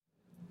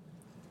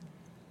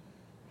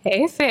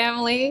Hey,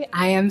 family.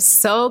 I am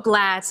so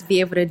glad to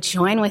be able to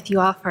join with you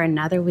all for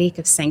another week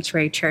of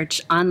Sanctuary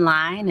Church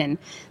online. And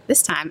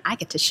this time I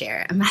get to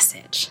share a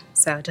message.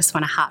 So just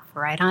want to hop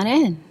right on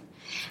in.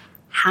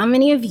 How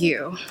many of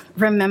you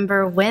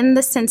remember when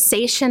the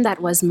sensation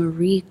that was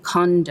Marie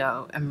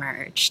Kondo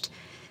emerged?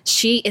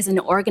 She is an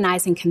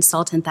organizing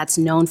consultant that's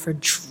known for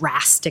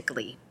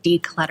drastically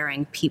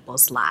decluttering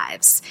people's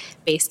lives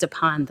based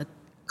upon the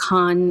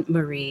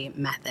KonMari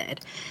method.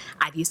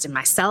 I've used it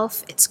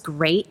myself. It's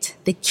great.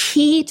 The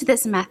key to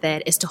this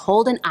method is to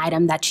hold an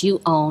item that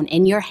you own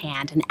in your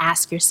hand and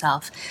ask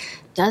yourself,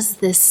 does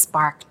this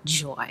spark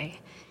joy?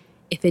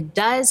 If it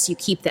does, you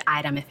keep the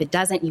item. If it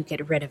doesn't, you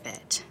get rid of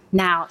it.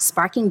 Now,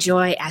 sparking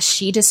joy, as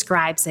she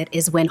describes it,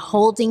 is when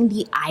holding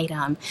the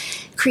item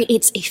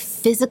creates a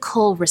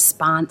physical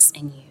response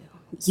in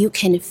you. You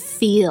can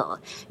feel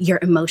your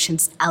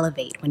emotions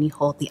elevate when you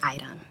hold the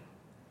item.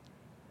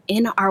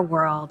 In our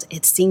world,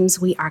 it seems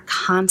we are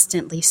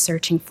constantly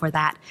searching for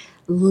that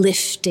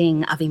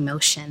lifting of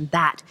emotion,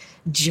 that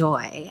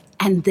joy.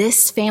 And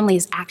this, family,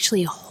 is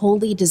actually a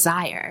holy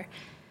desire.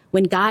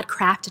 When God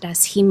crafted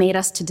us, he made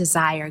us to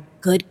desire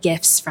good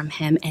gifts from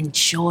him, and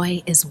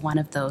joy is one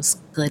of those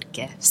good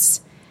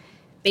gifts.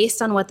 Based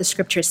on what the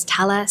scriptures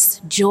tell us,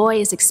 joy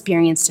is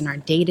experienced in our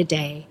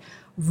day-to-day,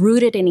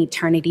 rooted in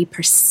eternity,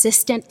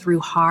 persistent through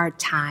hard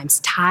times,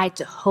 tied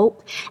to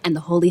hope and the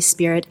Holy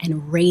Spirit,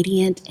 and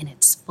radiant in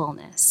its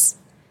fullness.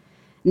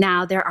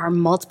 Now, there are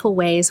multiple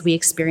ways we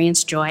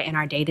experience joy in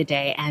our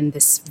day-to-day, and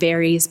this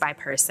varies by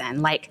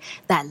person, like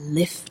that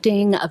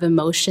lifting of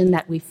emotion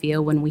that we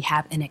feel when we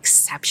have an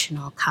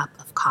exceptional cup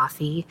of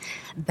coffee.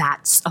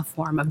 That's a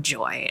form of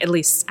joy. At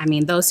least,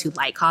 those who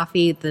like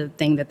coffee, the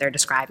thing that they're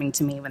describing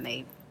to me when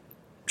they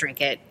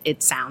drink it,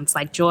 it sounds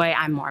like joy.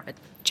 I'm more of a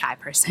chai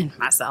person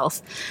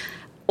myself.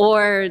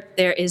 Or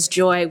there is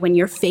joy when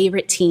your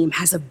favorite team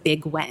has a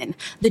big win.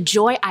 The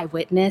joy I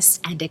witnessed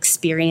and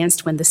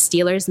experienced when the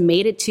Steelers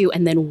made it to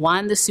and then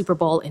won the Super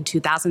Bowl in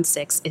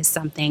 2006 is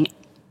something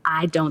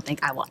I don't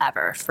think I will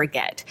ever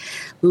forget.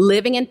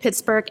 Living in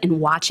Pittsburgh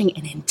and watching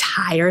an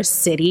entire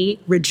city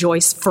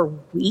rejoice for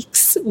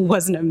weeks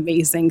was an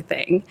amazing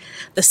thing.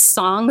 The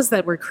songs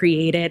that were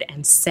created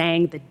and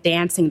sang, the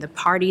dancing, the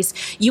parties.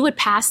 You would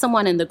pass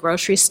someone in the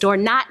grocery store,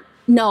 not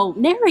know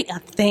nary a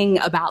thing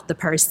about the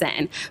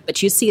person,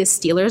 but you see a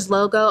Steelers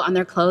logo on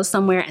their clothes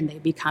somewhere and they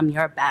become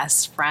your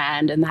best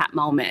friend in that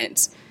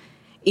moment.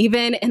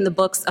 Even in the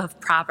books of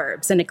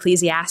Proverbs and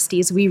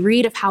Ecclesiastes, we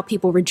read of how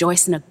people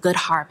rejoice in a good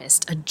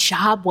harvest, a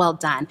job well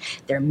done,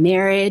 their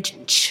marriage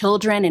and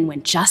children, and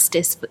when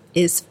justice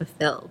is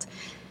fulfilled.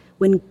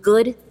 When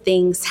good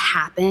things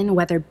happen,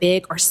 whether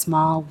big or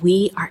small,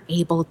 we are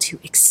able to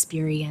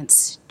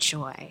experience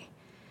joy.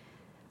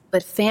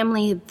 But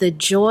family, the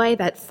joy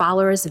that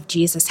followers of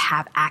Jesus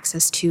have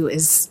access to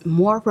is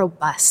more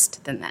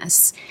robust than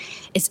this.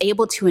 It's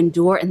able to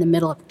endure in the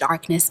middle of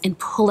darkness and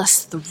pull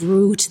us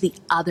through to the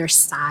other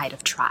side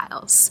of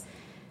trials.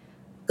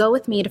 Go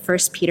with me to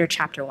 1 Peter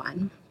chapter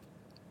 1.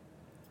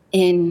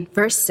 In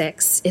verse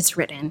 6, it's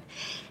written,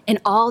 "In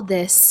all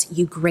this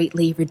you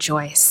greatly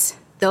rejoice,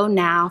 though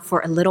now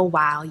for a little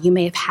while you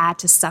may have had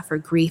to suffer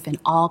grief in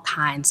all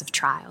kinds of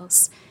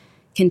trials."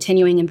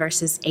 Continuing in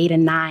verses 8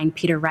 and 9,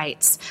 Peter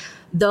writes,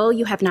 "Though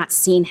you have not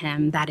seen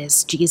him, that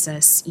is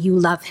Jesus, you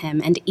love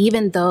him, and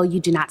even though you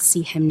do not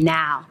see him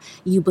now,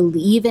 you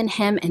believe in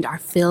him and are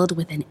filled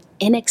with an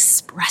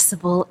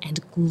inexpressible and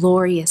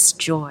glorious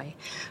joy,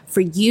 for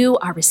you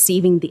are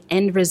receiving the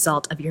end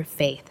result of your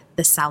faith,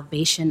 the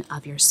salvation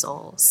of your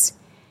souls."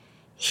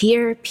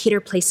 Here, Peter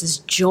places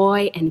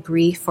joy and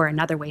grief, or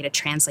another way to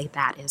translate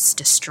that is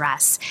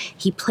distress.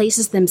 He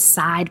places them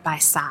side by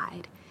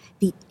side.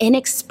 The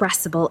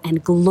inexpressible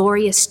and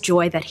glorious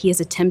joy that he is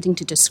attempting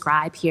to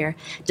describe here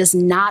does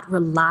not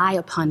rely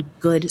upon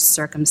good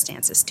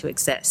circumstances to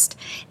exist.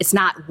 It's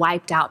not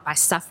wiped out by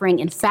suffering.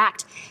 In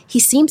fact,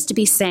 he seems to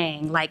be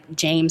saying, like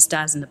James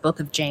does in the book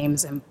of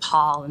James and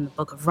Paul in the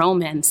book of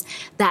Romans,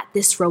 that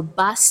this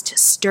robust,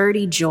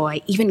 sturdy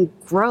joy even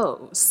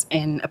grows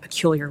in a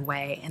peculiar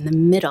way in the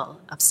middle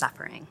of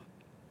suffering.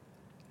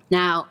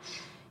 Now,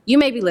 you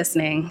may be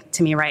listening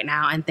to me right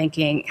now and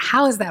thinking,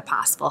 how is that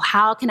possible?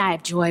 How can I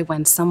have joy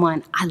when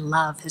someone I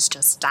love has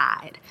just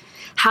died?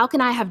 How can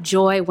I have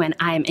joy when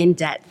I am in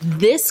debt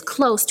this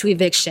close to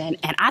eviction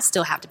and I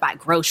still have to buy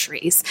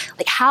groceries?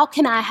 Like, how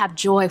can I have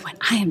joy when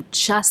I am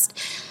just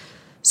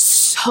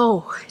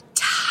so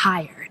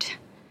tired?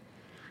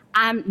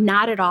 I'm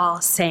not at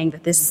all saying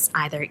that this is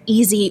either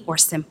easy or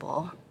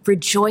simple.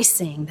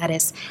 Rejoicing, that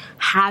is,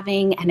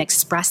 having and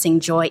expressing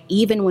joy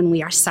even when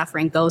we are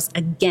suffering, goes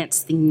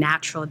against the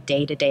natural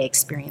day-to-day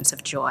experience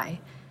of joy.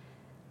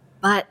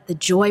 But the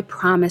joy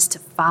promised to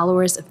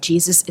followers of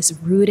Jesus is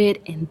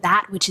rooted in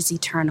that which is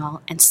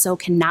eternal and so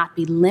cannot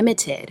be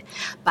limited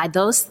by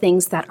those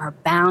things that are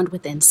bound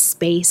within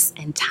space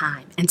and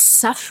time. And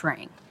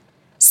suffering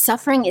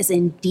is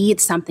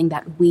indeed something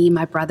that we,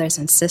 my brothers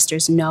and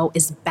sisters, know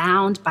is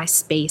bound by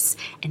space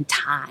and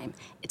time.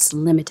 It's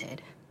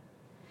limited.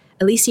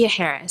 Alicia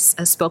Harris,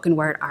 a spoken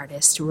word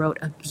artist, wrote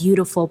a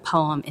beautiful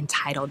poem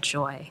entitled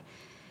Joy.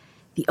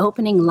 The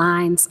opening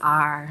lines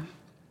are,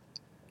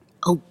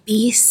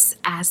 obese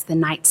as the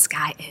night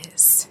sky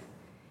is,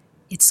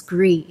 its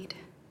greed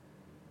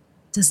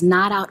does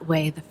not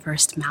outweigh the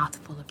first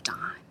mouthful of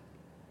dawn.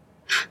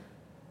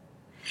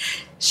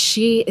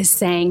 She is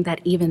saying that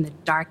even the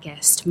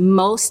darkest,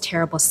 most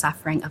terrible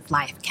suffering of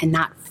life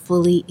cannot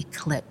fully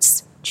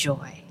eclipse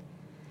joy.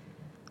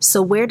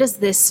 So where does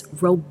this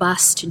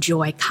robust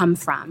joy come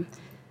from?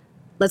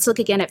 Let's look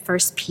again at 1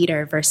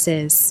 Peter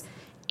verses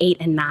 8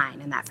 and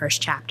 9 in that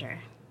first chapter.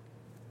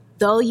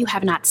 Though you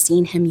have not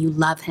seen him, you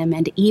love him,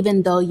 and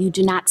even though you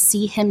do not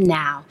see him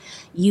now,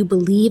 you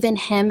believe in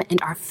him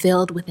and are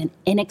filled with an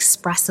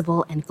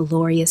inexpressible and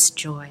glorious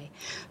joy,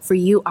 for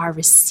you are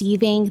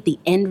receiving the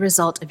end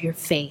result of your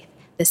faith,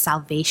 the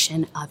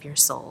salvation of your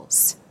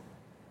souls.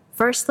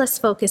 First, let's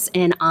focus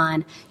in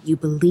on you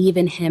believe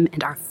in him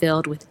and are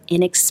filled with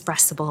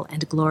inexpressible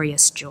and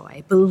glorious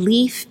joy.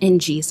 Belief in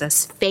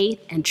Jesus,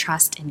 faith and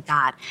trust in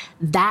God,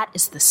 that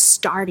is the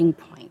starting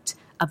point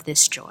of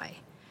this joy.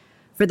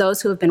 For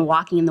those who have been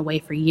walking in the way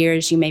for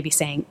years, you may be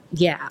saying,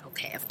 yeah,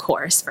 okay, of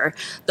course. For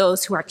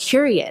those who are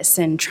curious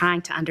and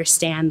trying to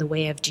understand the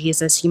way of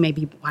Jesus, you may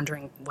be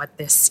wondering what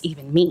this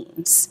even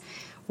means.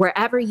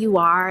 Wherever you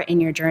are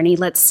in your journey,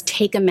 let's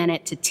take a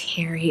minute to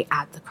tarry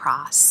at the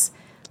cross.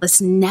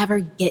 Let's never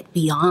get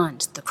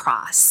beyond the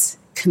cross.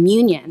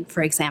 Communion,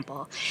 for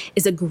example,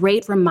 is a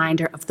great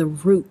reminder of the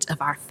root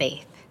of our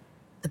faith.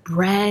 The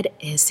bread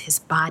is his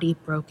body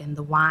broken,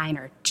 the wine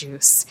or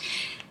juice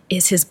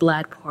is his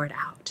blood poured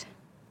out.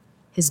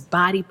 His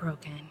body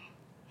broken,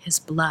 his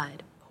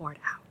blood poured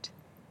out.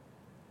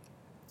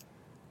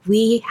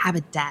 We have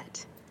a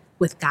debt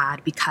with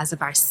God because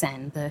of our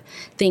sin, the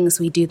things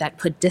we do that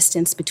put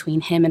distance between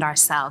him and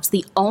ourselves.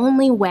 The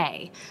only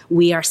way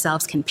we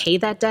ourselves can pay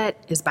that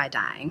debt is by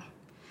dying.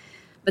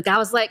 But God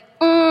was like,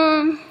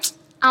 I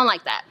don't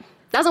like that.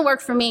 Doesn't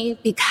work for me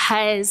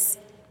because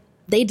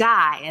they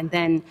die and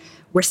then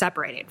we're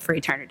separated for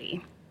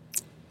eternity.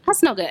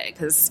 That's no good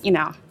because,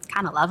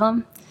 kind of love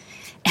them.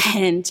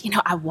 And,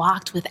 I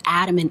walked with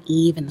Adam and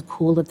Eve in the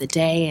cool of the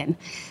day, and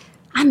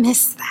I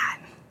miss that.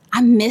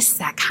 I miss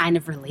that kind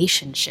of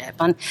relationship.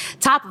 On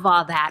top of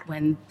all that,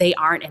 when they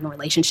aren't in a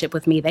relationship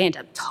with me, they end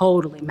up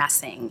totally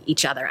messing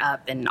each other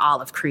up in all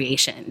of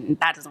creation.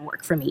 That doesn't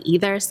work for me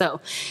either,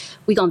 so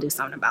we're going to do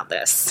something about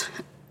this.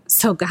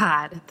 So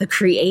God, the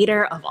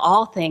creator of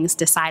all things,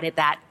 decided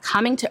that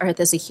coming to earth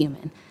as a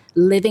human,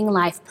 living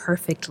life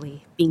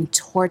perfectly, being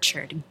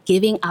tortured,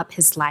 giving up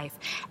his life,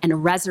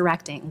 and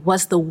resurrecting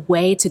was the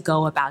way to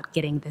go about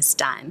getting this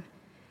done.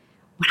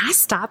 When I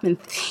stop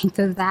and think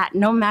of that,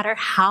 no matter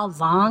how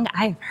long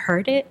I've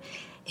heard it,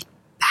 it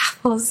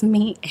baffles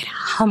me, it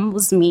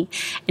humbles me,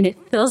 and it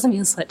fills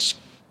me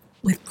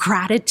with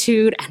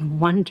gratitude and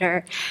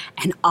wonder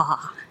and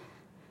awe.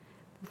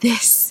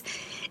 This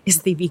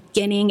is the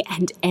beginning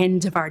and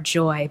end of our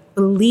joy,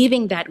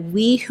 believing that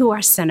we who are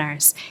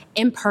sinners,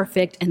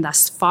 imperfect and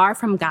thus far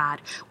from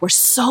God, were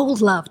so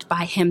loved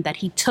by him that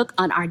he took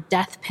on our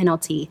death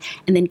penalty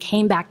and then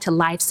came back to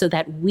life so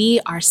that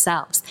we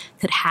ourselves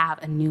could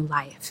have a new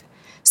life.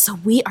 So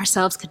we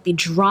ourselves could be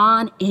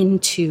drawn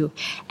into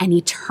an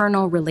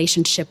eternal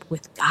relationship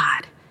with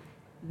God.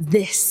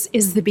 This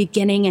is the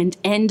beginning and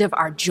end of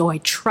our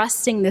joy,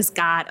 trusting this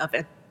God of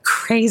a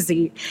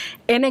crazy,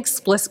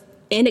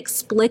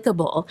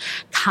 inexplicable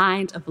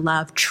kind of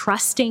love,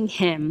 trusting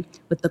him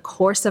with the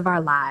course of our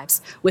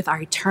lives, with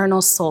our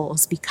eternal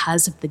souls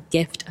because of the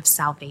gift of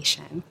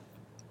salvation.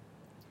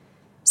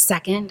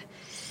 Second,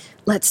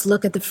 let's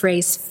look at the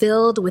phrase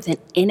filled with an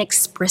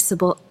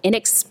inexpressible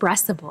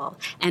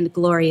and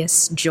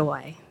glorious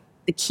joy.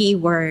 The key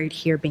word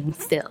here being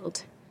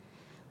filled.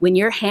 When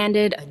you're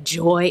handed a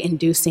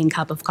joy-inducing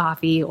cup of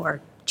coffee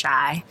or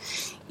chai,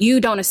 you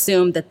don't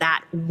assume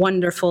that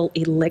wonderful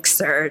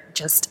elixir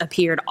just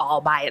appeared all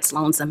by its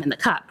lonesome in the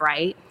cup,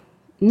 right?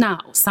 No,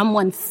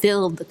 someone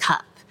filled the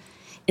cup.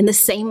 In the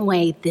same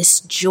way,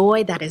 this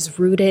joy that is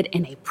rooted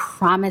in a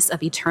promise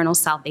of eternal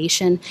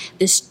salvation,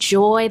 this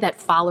joy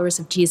that followers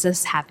of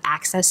Jesus have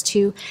access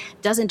to,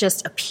 doesn't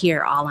just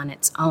appear all on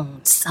its own.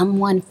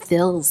 Someone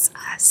fills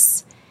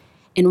us.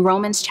 In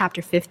Romans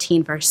chapter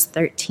 15, verse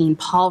 13,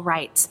 Paul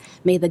writes,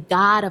 "May the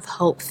God of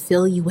hope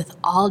fill you with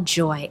all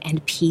joy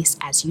and peace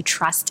as you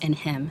trust in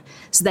him,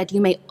 so that you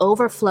may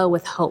overflow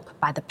with hope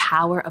by the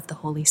power of the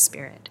Holy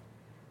Spirit."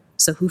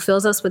 So who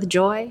fills us with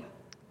joy?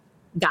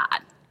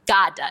 God.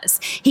 God does.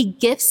 He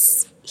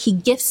gifts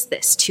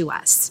this to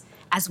us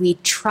as we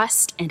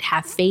trust and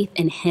have faith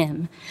in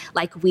him,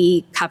 like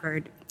we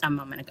covered a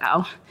moment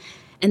ago.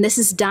 And this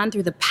is done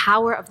through the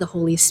power of the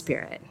Holy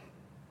Spirit.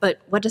 But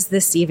what does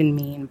this even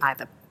mean by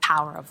the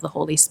power of the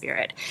Holy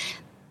Spirit?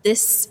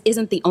 This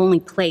isn't the only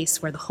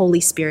place where the Holy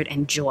Spirit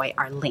and joy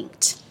are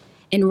linked.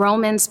 In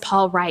Romans,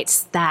 Paul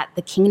writes that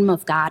the kingdom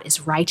of God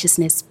is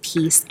righteousness,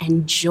 peace,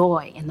 and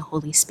joy in the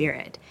Holy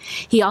Spirit.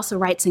 He also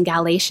writes in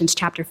Galatians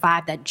chapter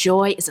 5 that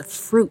joy is a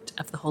fruit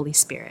of the Holy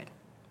Spirit.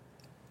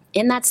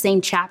 In that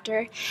same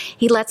chapter,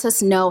 he lets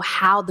us know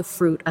how the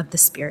fruit of the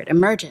Spirit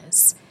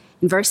emerges.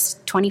 In verse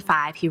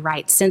 25, he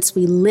writes, "Since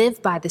we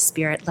live by the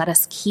Spirit, let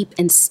us keep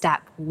in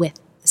step with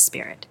the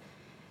Spirit."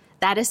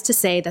 That is to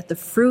say that the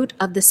fruit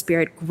of the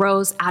Spirit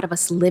grows out of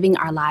us living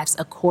our lives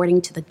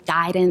according to the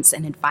guidance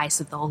and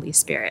advice of the Holy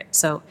Spirit.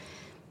 So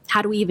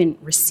how do we even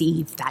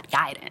receive that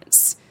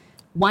guidance?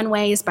 One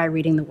way is by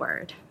reading the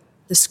Word.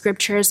 The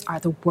Scriptures are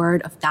the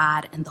Word of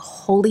God, and the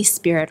Holy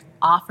Spirit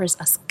offers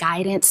us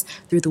guidance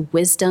through the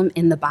wisdom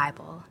in the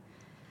Bible.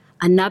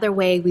 Another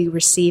way we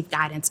receive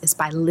guidance is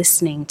by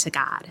listening to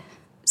God.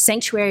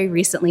 Sanctuary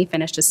recently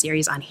finished a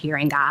series on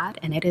hearing God,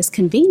 and it is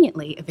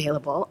conveniently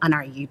available on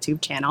our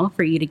YouTube channel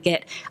for you to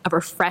get a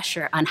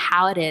refresher on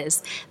how it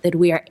is that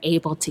we are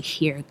able to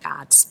hear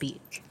God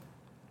speak.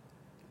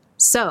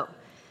 So,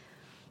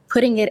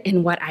 putting it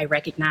in what I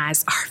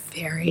recognize are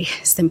very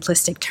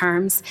simplistic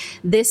terms,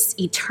 this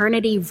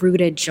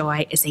eternity-rooted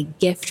joy is a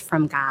gift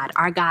from God.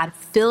 Our God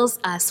fills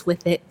us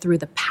with it through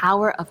the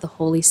power of the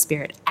Holy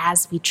Spirit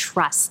as we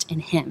trust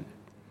in Him.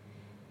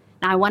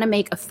 Now, I want to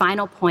make a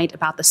final point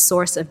about the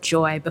source of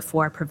joy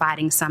before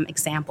providing some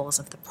examples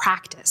of the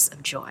practice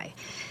of joy.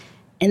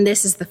 And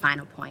this is the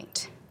final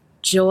point.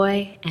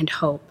 Joy and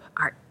hope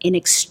are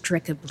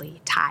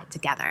inextricably tied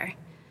together.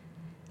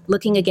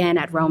 Looking again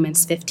at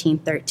Romans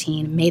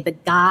 15:13, may the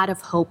God of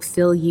hope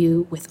fill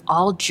you with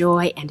all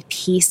joy and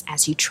peace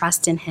as you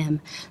trust in Him,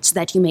 so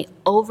that you may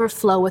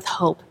overflow with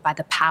hope by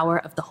the power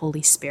of the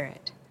Holy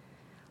Spirit.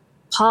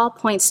 Paul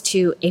points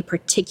to a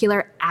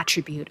particular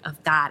attribute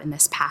of God in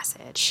this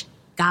passage.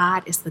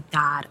 God is the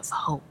God of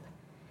hope.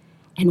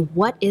 And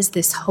what is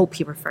this hope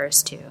he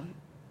refers to?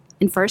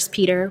 In 1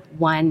 Peter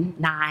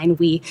 1:9,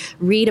 we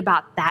read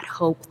about that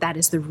hope that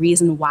is the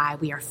reason why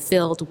we are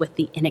filled with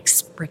the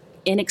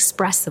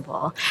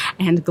inexpressible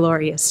and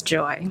glorious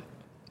joy.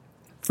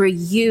 For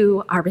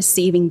you are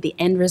receiving the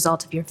end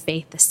result of your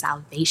faith, the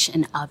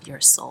salvation of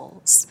your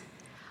souls.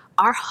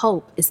 Our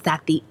hope is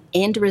that the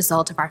end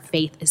result of our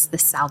faith is the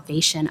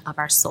salvation of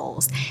our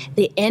souls.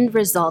 The end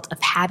result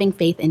of having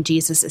faith in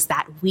Jesus is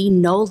that we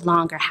no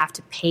longer have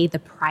to pay the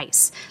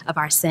price of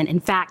our sin.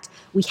 In fact,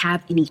 we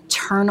have an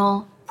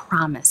eternal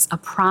promise, a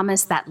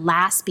promise that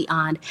lasts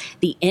beyond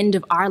the end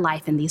of our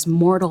life in these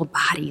mortal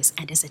bodies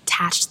and is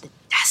attached to the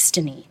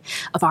destiny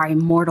of our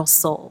immortal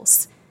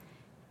souls.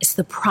 It's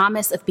the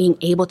promise of being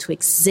able to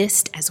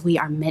exist as we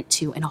are meant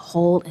to in a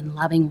whole and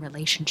loving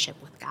relationship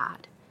with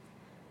God.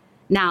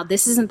 Now,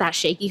 this isn't that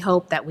shaky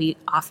hope that we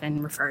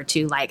often refer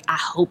to, like, I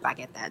hope I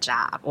get that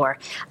job, or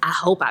I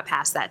hope I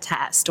pass that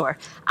test, or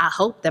I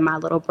hope that my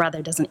little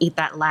brother doesn't eat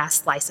that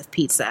last slice of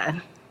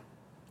pizza.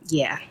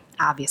 Yeah,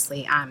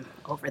 obviously, I'm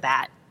over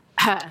that.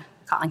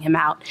 Calling him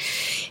out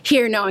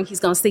here, knowing he's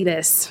going to see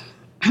this.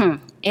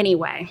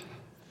 Anyway,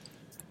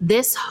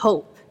 this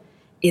hope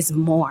is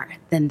more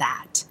than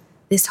that.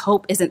 This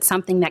hope isn't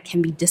something that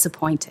can be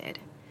disappointed.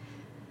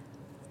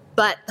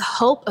 But the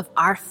hope of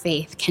our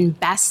faith can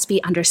best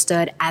be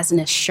understood as an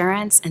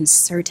assurance and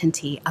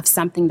certainty of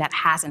something that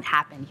hasn't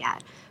happened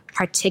yet,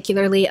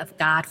 particularly of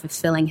God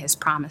fulfilling His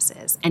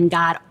promises. And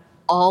God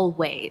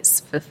always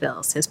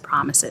fulfills His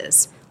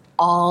promises.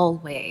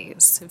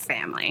 Always,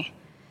 family.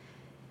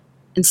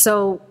 And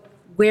so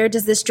where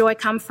does this joy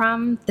come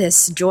from?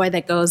 This joy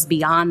that goes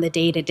beyond the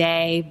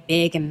day-to-day,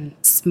 big and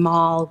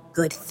small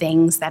good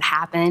things that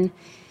happen.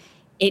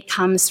 It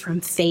comes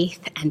from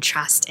faith and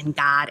trust in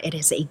God. It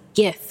is a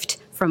gift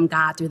from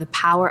God through the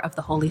power of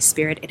the Holy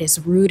Spirit. It is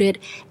rooted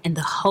in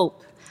the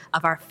hope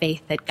of our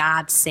faith that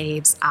God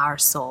saves our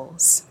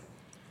souls.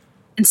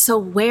 And so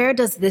where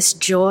does this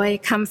joy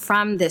come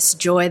from? This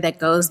joy that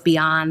goes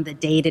beyond the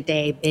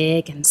day-to-day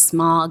big and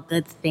small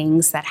good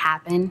things that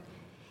happen?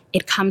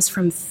 It comes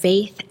from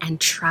faith and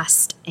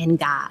trust in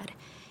God.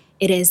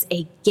 It is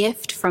a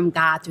gift from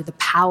God through the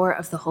power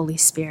of the Holy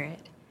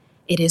Spirit.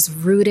 It is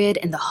rooted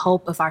in the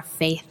hope of our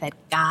faith that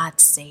God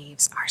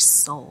saves our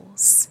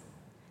souls.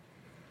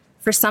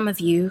 For some of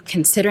you,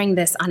 considering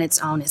this on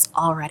its own is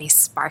already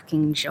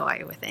sparking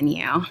joy within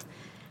you.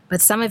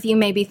 But some of you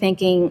may be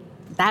thinking,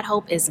 that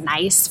hope is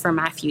nice for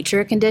my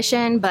future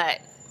condition,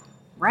 but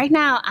right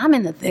now I'm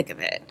in the thick of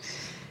it.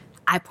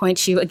 I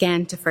point you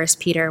again to 1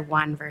 Peter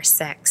 1, verse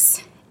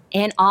 6.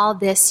 In all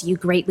this you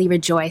greatly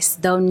rejoice,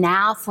 though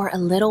now for a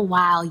little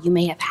while you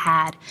may have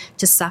had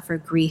to suffer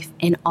grief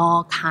in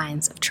all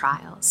kinds of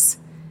trials.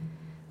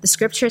 The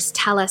scriptures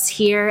tell us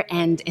here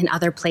and in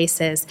other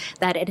places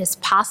that it is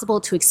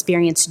possible to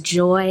experience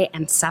joy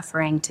and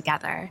suffering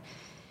together.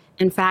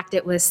 In fact,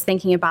 it was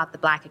thinking about the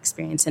Black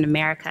experience in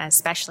America,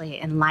 especially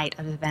in light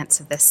of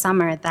events of this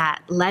summer,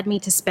 that led me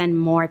to spend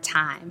more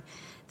time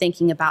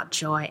thinking about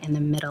joy in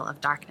the middle of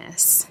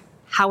darkness.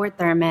 Howard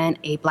Thurman,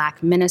 a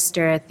Black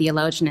minister,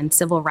 theologian, and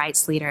civil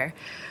rights leader,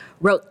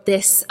 wrote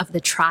this of the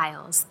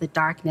trials, the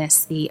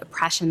darkness, the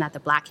oppression that the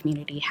Black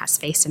community has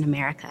faced in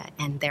America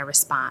and their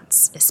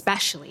response,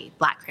 especially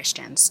Black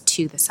Christians,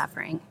 to the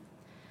suffering.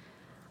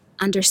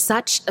 Under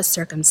such a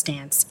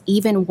circumstance,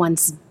 even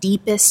one's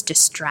deepest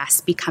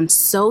distress becomes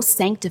so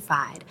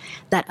sanctified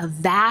that a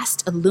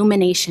vast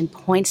illumination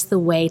points the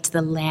way to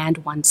the land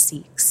one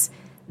seeks.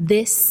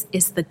 This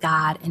is the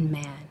God in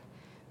man.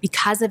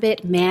 Because of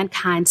it,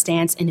 mankind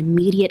stands in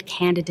immediate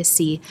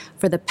candidacy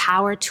for the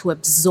power to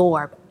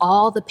absorb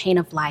all the pain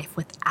of life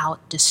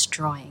without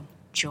destroying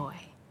joy.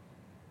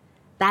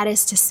 That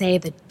is to say,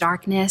 the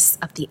darkness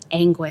of the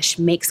anguish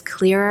makes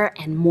clearer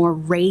and more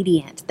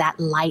radiant that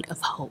light of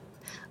hope,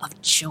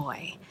 of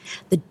joy.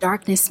 The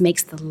darkness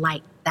makes the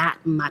light that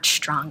much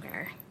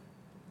stronger.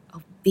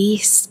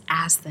 Obese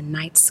as the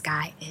night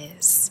sky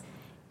is,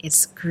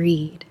 its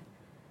greed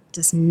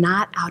does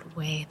not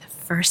outweigh the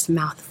first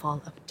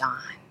mouthful of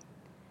dawn.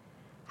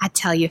 I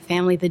tell you,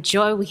 family, the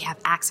joy we have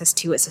access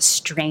to is a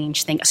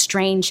strange thing, a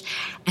strange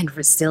and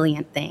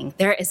resilient thing.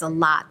 There is a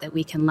lot that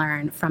we can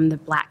learn from the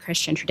Black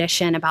Christian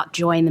tradition about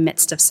joy in the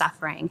midst of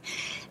suffering.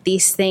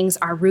 These things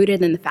are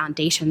rooted in the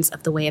foundations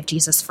of the way of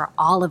Jesus for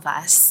all of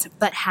us,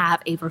 but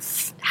have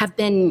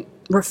been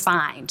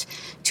refined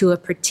to a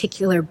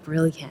particular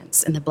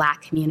brilliance in the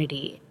Black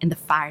community in the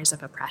fires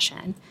of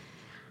oppression.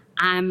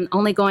 I'm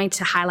only going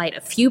to highlight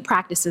a few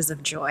practices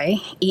of joy,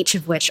 each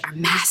of which are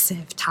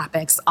massive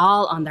topics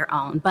all on their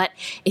own. But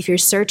if you're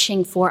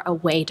searching for a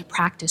way to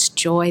practice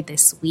joy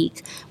this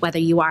week, whether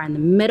you are in the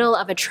middle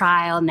of a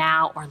trial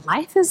now or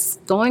life is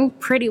going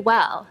pretty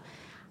well,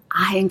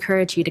 I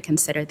encourage you to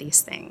consider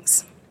these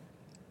things.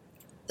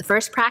 The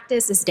first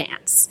practice is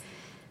dance.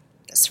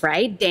 That's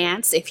right,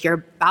 dance. If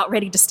you're about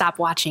ready to stop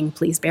watching,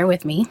 please bear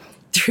with me.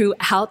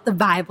 Throughout the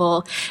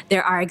Bible,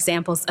 there are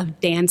examples of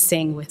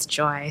dancing with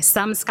joy.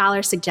 Some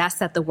scholars suggest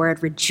that the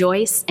word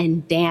rejoice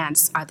and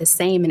dance are the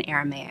same in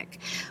Aramaic,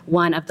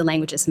 one of the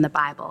languages in the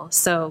Bible.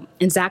 So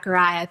in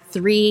Zechariah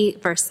 3,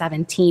 verse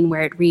 17,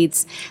 where it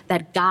reads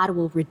that God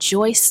will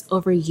rejoice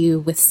over you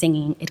with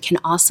singing, it can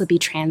also be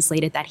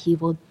translated that he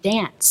will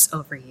dance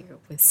over you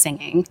with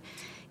singing.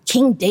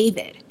 King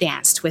David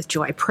danced with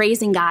joy,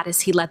 praising God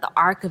as he led the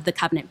Ark of the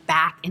Covenant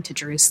back into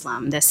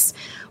Jerusalem. This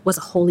was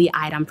a holy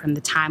item from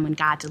the time when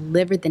God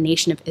delivered the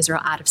nation of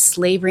Israel out of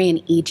slavery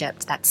in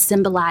Egypt that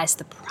symbolized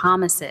the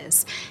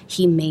promises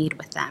he made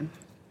with them.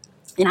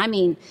 And I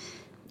mean,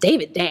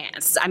 David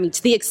danced.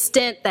 To the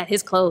extent that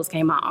his clothes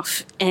came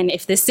off. And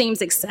if this seems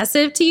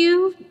excessive to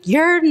you,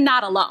 you're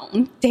not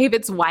alone.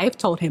 David's wife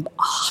told him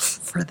off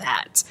for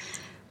that.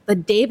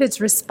 But David's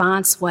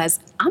response was,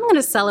 I'm going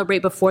to celebrate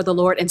before the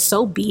Lord, and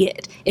so be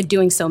it if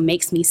doing so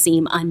makes me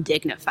seem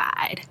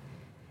undignified.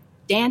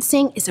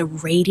 Dancing is a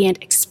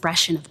radiant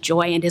expression of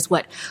joy and is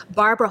what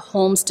Barbara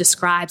Holmes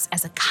describes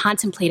as a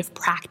contemplative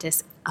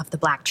practice of the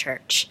Black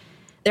church.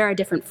 There are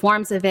different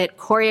forms of it,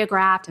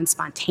 choreographed and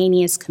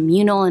spontaneous,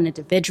 communal and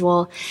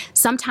individual.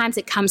 Sometimes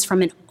it comes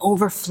from an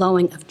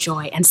overflowing of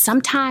joy, and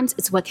sometimes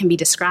it's what can be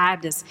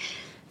described as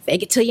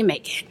fake it till you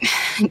make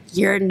it.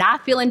 You're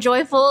not feeling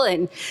joyful,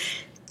 and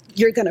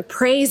you're going to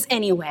praise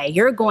anyway.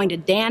 You're going to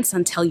dance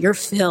until you're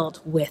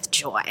filled with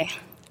joy.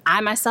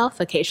 I myself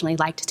occasionally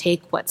like to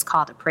take what's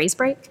called a praise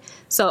break.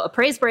 So a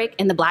praise break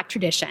in the Black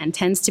tradition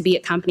tends to be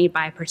accompanied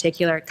by a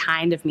particular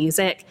kind of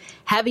music,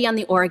 heavy on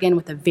the organ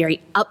with a very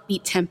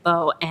upbeat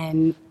tempo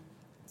and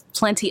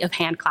plenty of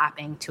hand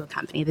clapping to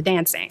accompany the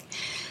dancing.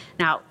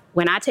 Now,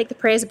 when I take the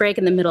praise break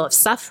in the middle of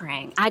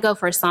suffering, I go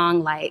for a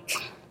song like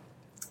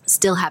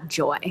Still Have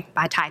Joy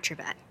by Ty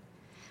Tribbett.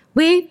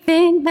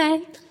 Weeping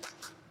may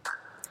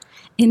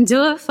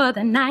endure for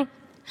the night,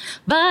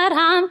 but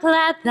I'm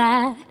glad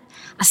that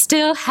I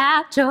still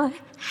have joy.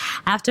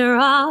 After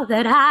all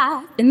that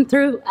I've been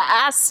through,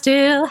 I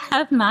still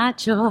have my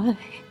joy.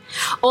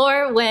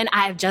 Or when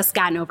I've just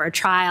gotten over a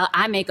trial,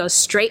 I may go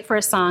straight for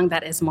a song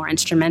that is more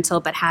instrumental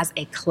but has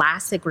a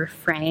classic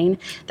refrain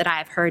that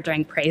I've heard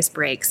during praise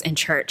breaks in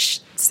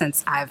church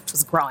since I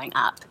was growing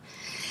up.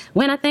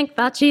 When I think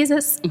about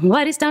Jesus and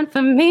what he's done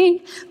for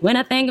me, when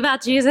I think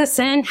about Jesus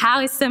and how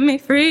he set me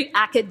free,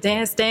 I could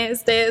dance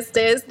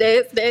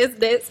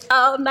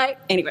all night.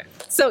 Anyway,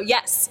 so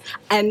yes,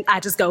 and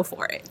I just go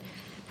for it.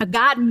 Now,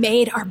 God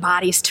made our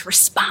bodies to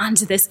respond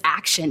to this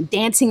action.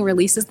 Dancing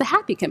releases the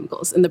happy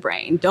chemicals in the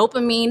brain,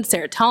 dopamine,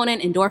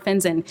 serotonin,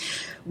 endorphins, and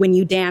when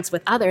you dance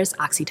with others,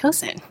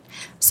 oxytocin.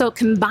 So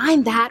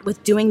combine that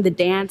with doing the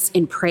dance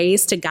in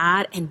praise to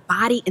God, and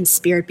body and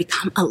spirit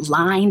become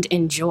aligned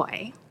in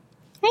joy.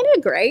 Ain't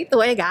it great the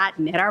way God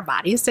knit our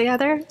bodies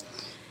together?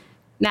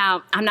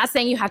 Now, I'm not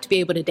saying you have to be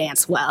able to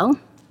dance well.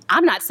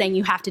 I'm not saying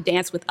you have to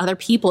dance with other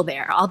people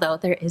there, although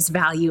there is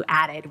value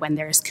added when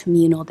there's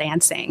communal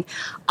dancing.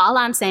 All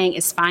I'm saying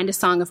is find a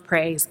song of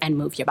praise and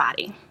move your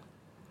body.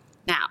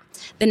 Now,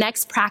 the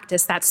next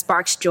practice that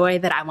sparks joy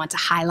that I want to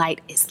highlight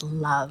is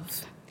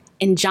love.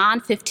 In John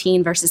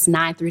 15, verses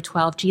 9 through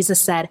 12, Jesus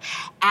said,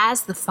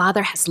 "As the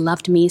Father has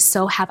loved me,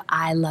 so have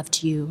I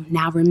loved you.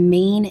 Now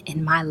remain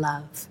in my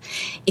love.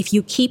 If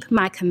you keep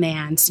my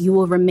commands, you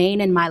will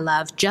remain in my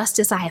love, just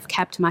as I have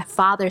kept my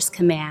Father's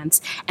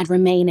commands and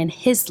remain in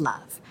his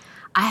love.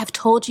 I have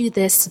told you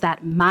this so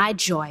that my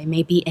joy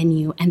may be in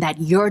you and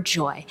that your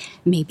joy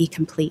may be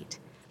complete.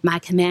 My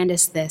command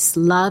is this: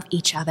 love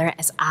each other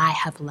as I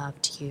have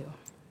loved you.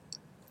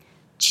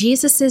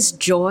 Jesus'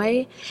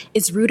 joy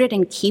is rooted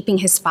in keeping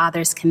his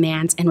Father's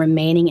commands and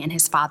remaining in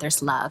his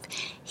Father's love.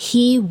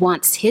 He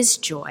wants his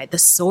joy, the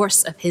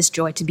source of his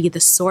joy, to be the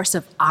source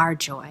of our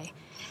joy.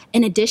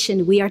 In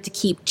addition, we are to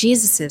keep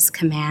Jesus'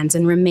 commands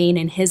and remain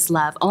in his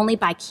love. Only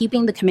by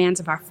keeping the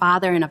commands of our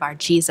Father and of our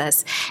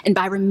Jesus, and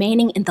by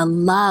remaining in the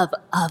love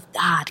of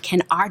God,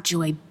 can our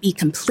joy be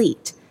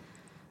complete.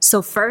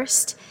 So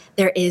first,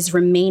 there is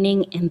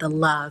remaining in the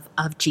love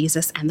of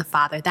Jesus and the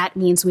Father. That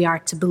means we are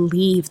to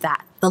believe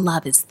that the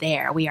love is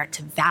there. We are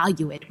to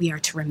value it. We are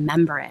to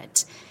remember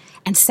it.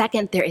 And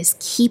second, there is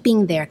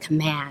keeping their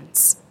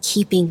commands,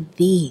 keeping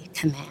the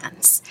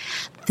commands.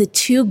 The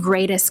two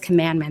greatest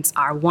commandments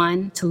are,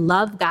 one, to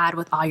love God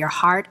with all your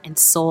heart and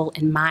soul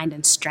and mind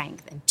and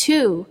strength. And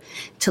two,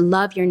 to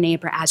love your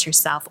neighbor as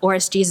yourself, or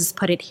as Jesus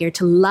put it here,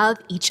 to love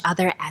each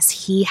other as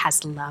he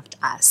has loved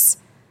us.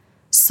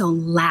 So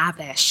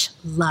lavish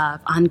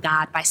love on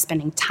God by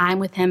spending time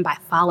with him, by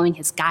following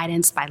his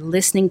guidance, by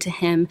listening to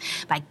him,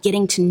 by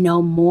getting to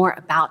know more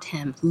about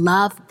him.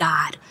 Love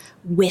God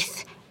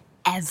with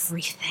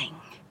everything.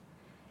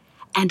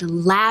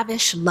 And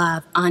lavish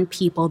love on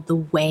people the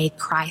way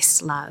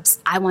Christ loves.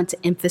 I want to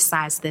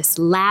emphasize this: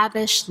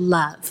 lavish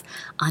love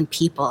on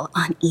people,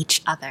 on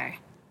each other.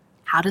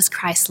 How does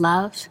Christ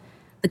love?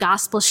 The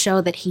Gospels show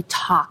that he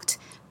talked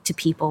to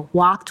people,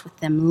 walked with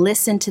them,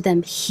 listened to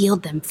them,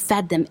 healed them,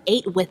 fed them,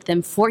 ate with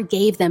them,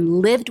 forgave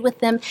them, lived with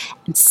them,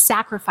 and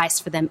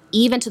sacrificed for them,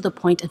 even to the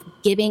point of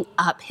giving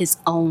up his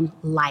own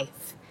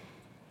life.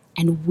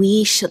 And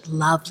we should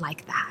love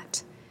like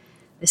that.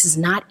 This is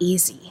not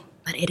easy,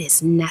 but it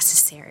is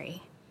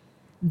necessary.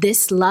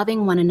 This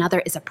loving one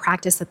another is a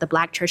practice that the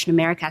Black church in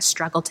America has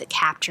struggled to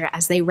capture,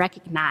 as they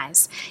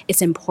recognize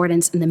its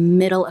importance in the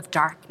middle of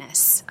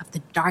darkness, of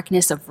the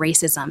darkness of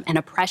racism and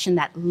oppression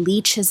that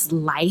leeches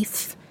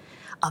life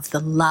of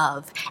the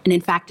love, and in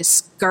fact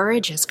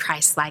discourages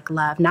Christ-like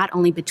love, not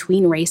only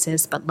between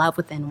races, but love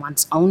within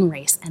one's own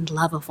race and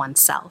love of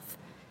oneself.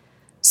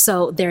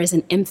 So there is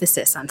an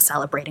emphasis on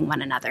celebrating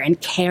one another and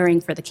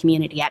caring for the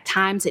community. At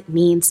times it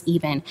means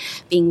even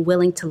being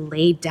willing to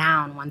lay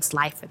down one's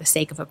life for the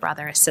sake of a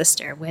brother or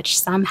sister, which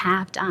some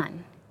have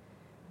done.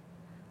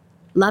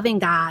 Loving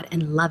God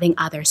and loving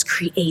others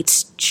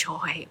creates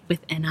joy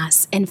within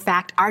us. In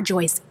fact, our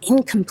joy is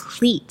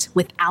incomplete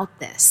without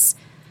this.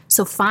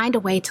 So find a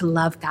way to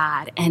love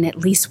God and at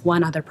least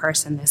one other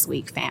person this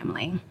week,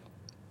 family.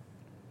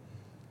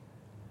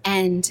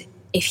 And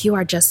if you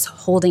are just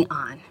holding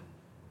on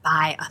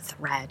by a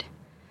thread,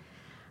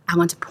 I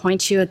want to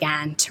point you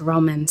again to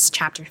Romans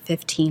chapter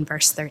 15,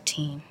 verse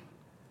 13.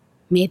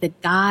 May the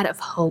God of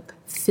hope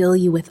fill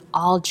you with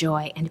all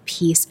joy and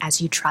peace as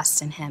you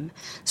trust in him,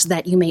 so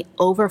that you may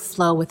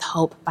overflow with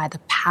hope by the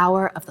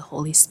power of the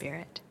Holy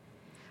Spirit.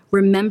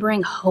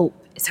 Remembering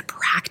hope is a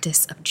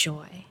practice of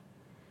joy.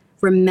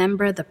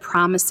 Remember the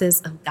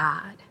promises of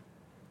God.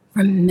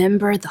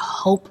 Remember the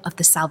hope of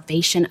the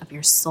salvation of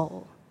your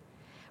soul.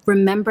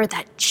 Remember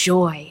that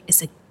joy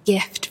is a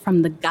gift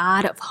from the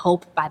God of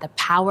hope by the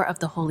power of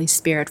the Holy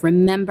Spirit.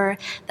 Remember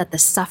that the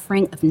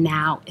suffering of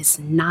now is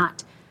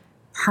not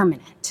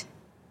permanent.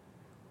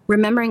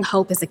 Remembering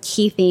hope is a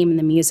key theme in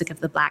the music of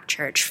the Black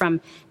church,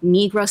 from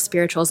Negro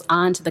spirituals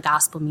on to the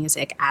gospel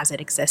music as it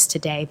exists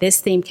today.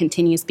 This theme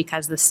continues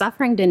because the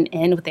suffering didn't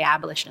end with the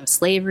abolition of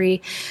slavery,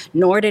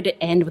 nor did it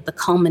end with the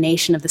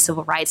culmination of the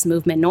civil rights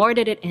movement, nor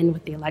did it end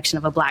with the election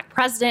of a Black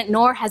president,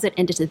 nor has it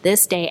ended to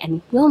this day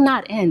and will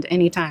not end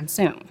anytime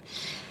soon.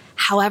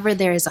 However,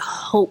 there is a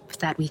hope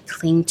that we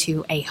cling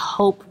to, a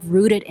hope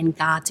rooted in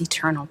God's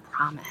eternal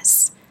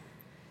promise.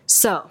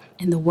 So,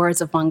 in the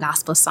words of one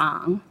gospel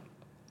song,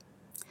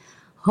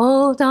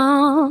 hold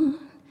on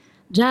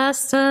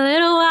just a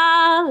little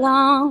while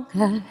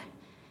longer.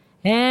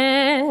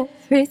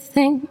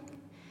 Everything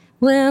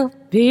will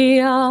be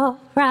all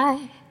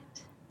right.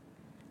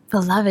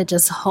 Beloved,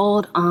 just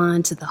hold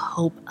on to the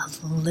hope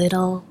a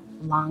little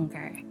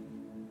longer.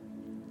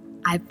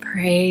 I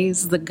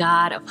praise the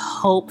God of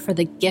hope for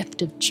the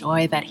gift of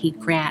joy that he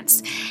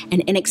grants,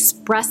 an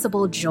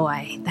inexpressible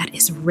joy that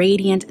is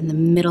radiant in the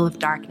middle of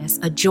darkness,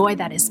 a joy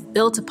that is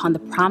built upon the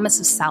promise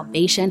of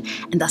salvation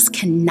and thus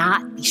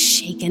cannot be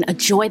shaken, a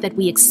joy that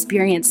we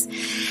experience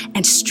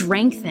and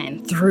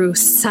strengthen through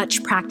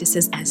such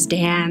practices as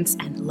dance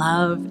and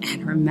love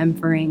and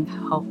remembering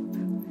hope.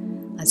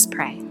 Let's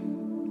pray.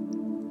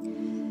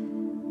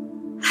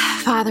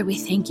 Father, we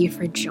thank you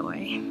for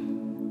joy.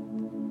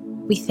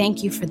 We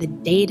thank you for the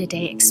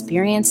day-to-day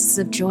experiences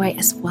of joy,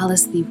 as well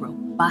as the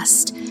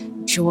robust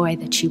joy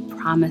that you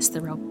promise,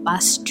 the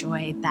robust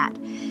joy that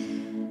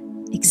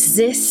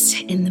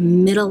exists in the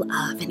middle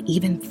of and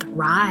even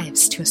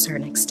thrives to a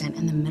certain extent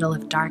in the middle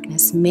of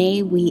darkness.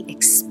 May we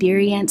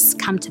experience,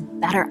 come to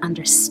better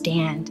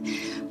understand,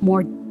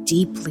 more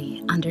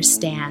deeply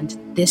understand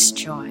this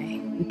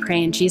joy. We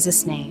pray in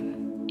Jesus'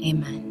 name,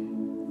 amen.